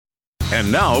And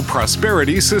now,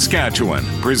 Prosperity Saskatchewan,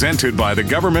 presented by the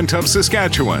Government of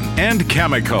Saskatchewan and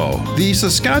Cameco. The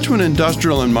Saskatchewan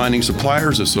Industrial and Mining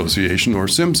Suppliers Association, or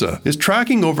SIMSA, is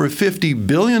tracking over $50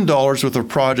 billion worth of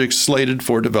projects slated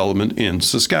for development in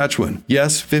Saskatchewan.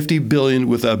 Yes, $50 billion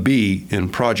with a B in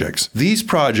projects. These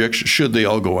projects, should they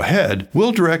all go ahead,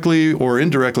 will directly or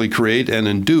indirectly create and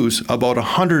induce about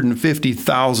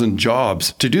 150,000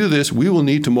 jobs. To do this, we will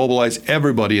need to mobilize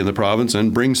everybody in the province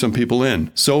and bring some people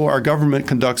in. So our government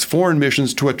conducts foreign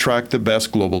missions to attract the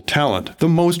best global talent. The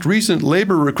most recent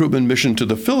labor recruitment mission to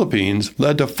the Philippines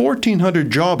led to 1,400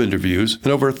 job interviews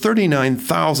and over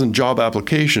 39,000 job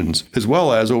applications, as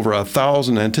well as over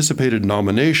 1,000 anticipated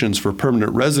nominations for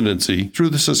permanent residency through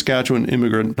the Saskatchewan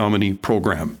Immigrant Nominee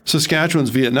Program.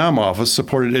 Saskatchewan's Vietnam office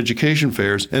supported education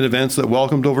fairs and events that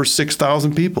welcomed over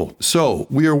 6,000 people. So,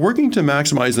 we are working to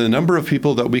maximize the number of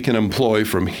people that we can employ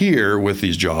from here with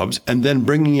these jobs and then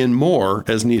bringing in more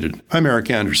as needed. I'm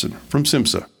Eric Anderson from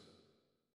SIMSA.